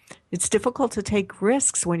 It's difficult to take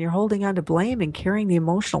risks when you're holding on to blame and carrying the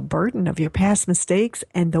emotional burden of your past mistakes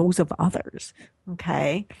and those of others,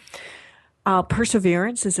 okay?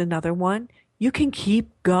 Perseverance is another one. You can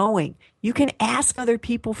keep going. You can ask other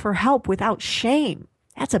people for help without shame.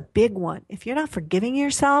 That's a big one. If you're not forgiving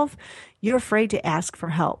yourself, you're afraid to ask for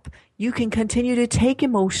help. You can continue to take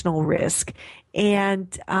emotional risk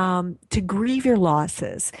and to grieve your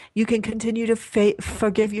losses. You can continue to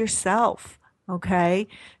forgive yourself. Okay?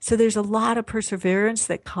 So there's a lot of perseverance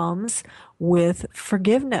that comes with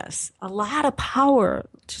forgiveness, a lot of power,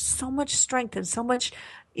 just so much strength and so much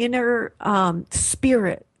inner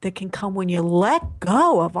spirit that can come when you let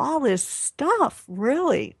go of all this stuff,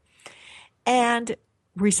 really. And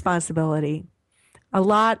responsibility. A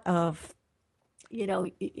lot of,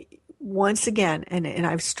 once again, and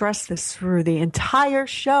I've stressed this through the entire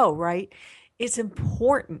show, right? It's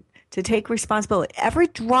important to take responsibility. Every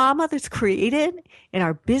drama that's created in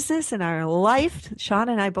our business, in our life, Sean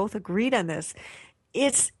and I both agreed on this,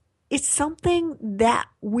 it's something that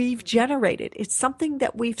we've generated. It's something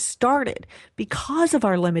that we've started because of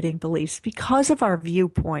our limiting beliefs, because of our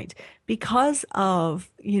viewpoint, because of,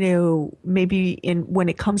 maybe when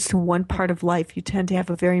it comes to one part of life, you tend to have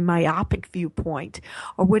a very myopic viewpoint,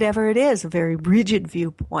 or whatever it is, a very rigid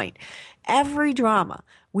viewpoint. Every drama,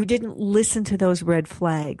 we didn't listen to those red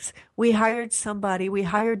flags. We hired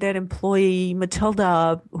that employee,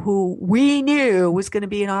 Matilda, who we knew was going to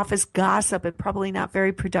be an office gossip and probably not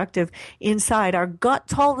very productive inside. Our gut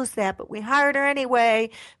told us that, but we hired her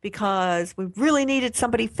anyway because we really needed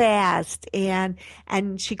somebody fast, and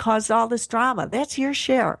she caused all this drama. That's your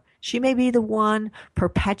share. She may be the one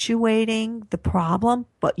perpetuating the problem,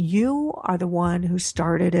 but you are the one who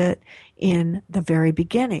started it in the very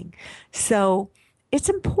beginning. So it's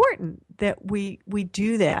important that we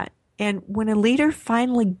do that. And when a leader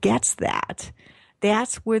finally gets that,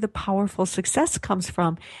 that's where the powerful success comes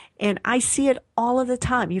from. And I see it all of the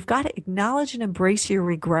time. You've got to acknowledge and embrace your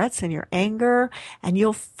regrets and your anger, and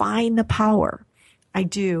you'll find the power. I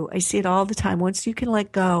do. I see it all the time. Once you can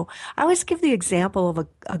let go. I always give the example of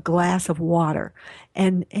a glass of water,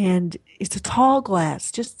 and it's a tall glass.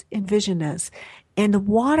 Just envision this. And the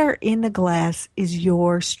water in the glass is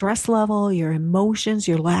your stress level, your emotions,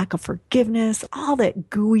 your lack of forgiveness, all that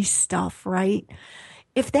gooey stuff, right?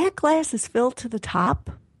 If that glass is filled to the top,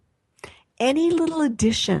 any little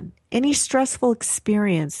addition, any stressful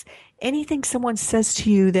experience, anything someone says to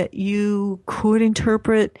you that you could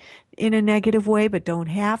interpret in a negative way but don't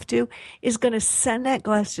have to, is going to send that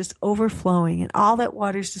glass just overflowing, and all that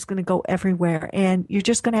water is just going to go everywhere, and you're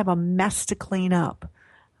just going to have a mess to clean up.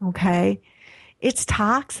 Okay? It's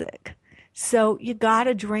toxic. So you got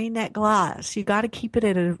to drain that glass. You got to keep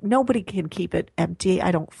it nobody can keep it empty,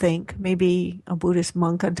 I don't think. Maybe a Buddhist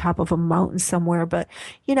monk on top of a mountain somewhere. But,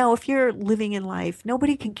 if you're living in life,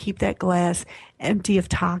 nobody can keep that glass empty of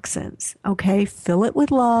toxins. Okay? Fill it with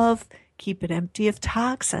love. Keep it empty of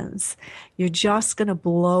toxins. You're just going to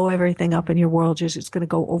blow everything up in your world. It's going to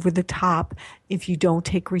go over the top if you don't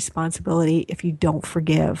take responsibility, if you don't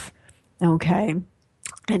forgive. Okay?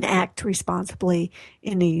 And act responsibly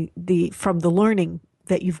in from the learning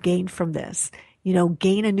that you've gained from this.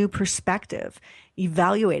 Gain a new perspective.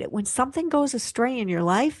 Evaluate it. When something goes astray in your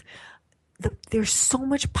life, there's so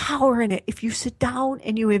much power in it. If you sit down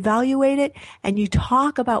and you evaluate it and you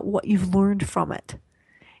talk about what you've learned from it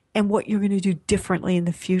and what you're going to do differently in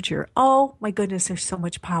the future. Oh my goodness, there's so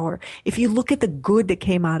much power. If you look at the good that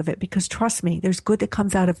came out of it, because trust me, there's good that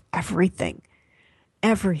comes out of everything.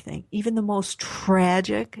 Everything, even the most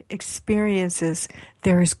tragic experiences,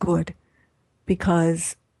 there is good.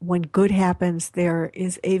 Because when good happens, there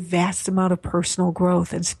is a vast amount of personal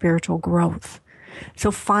growth and spiritual growth. So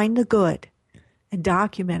find the good and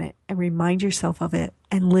document it and remind yourself of it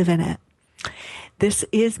and live in it. This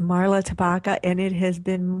is Marla Tabaka, and it has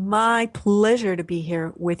been my pleasure to be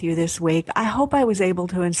here with you this week. I hope I was able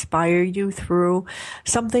to inspire you through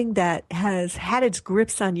something that has had its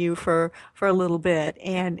grips on you for a little bit,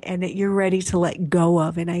 and that you're ready to let go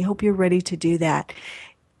of, and I hope you're ready to do that.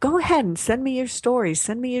 Go ahead and send me your stories.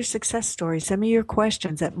 Send me your success stories. Send me your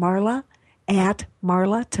questions at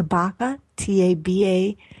Marla@marlatabaka,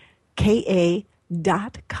 TABAKA.com.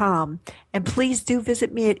 And please do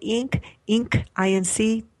visit me at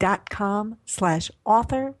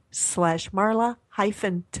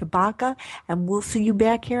inc.com/author/Marla-Tabaka. And we'll see you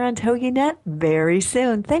back here on TogiNet very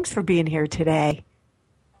soon. Thanks for being here today.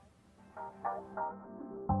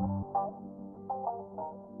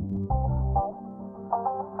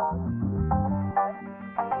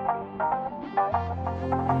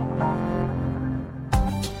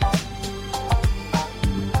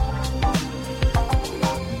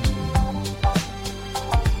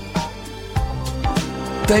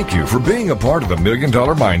 Thank you for being a part of the $1 Million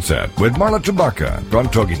Mindset with Marla Tabaka on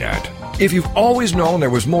TogiNet. If you've always known there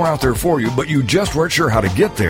was more out there for you, but you just weren't sure how to get there,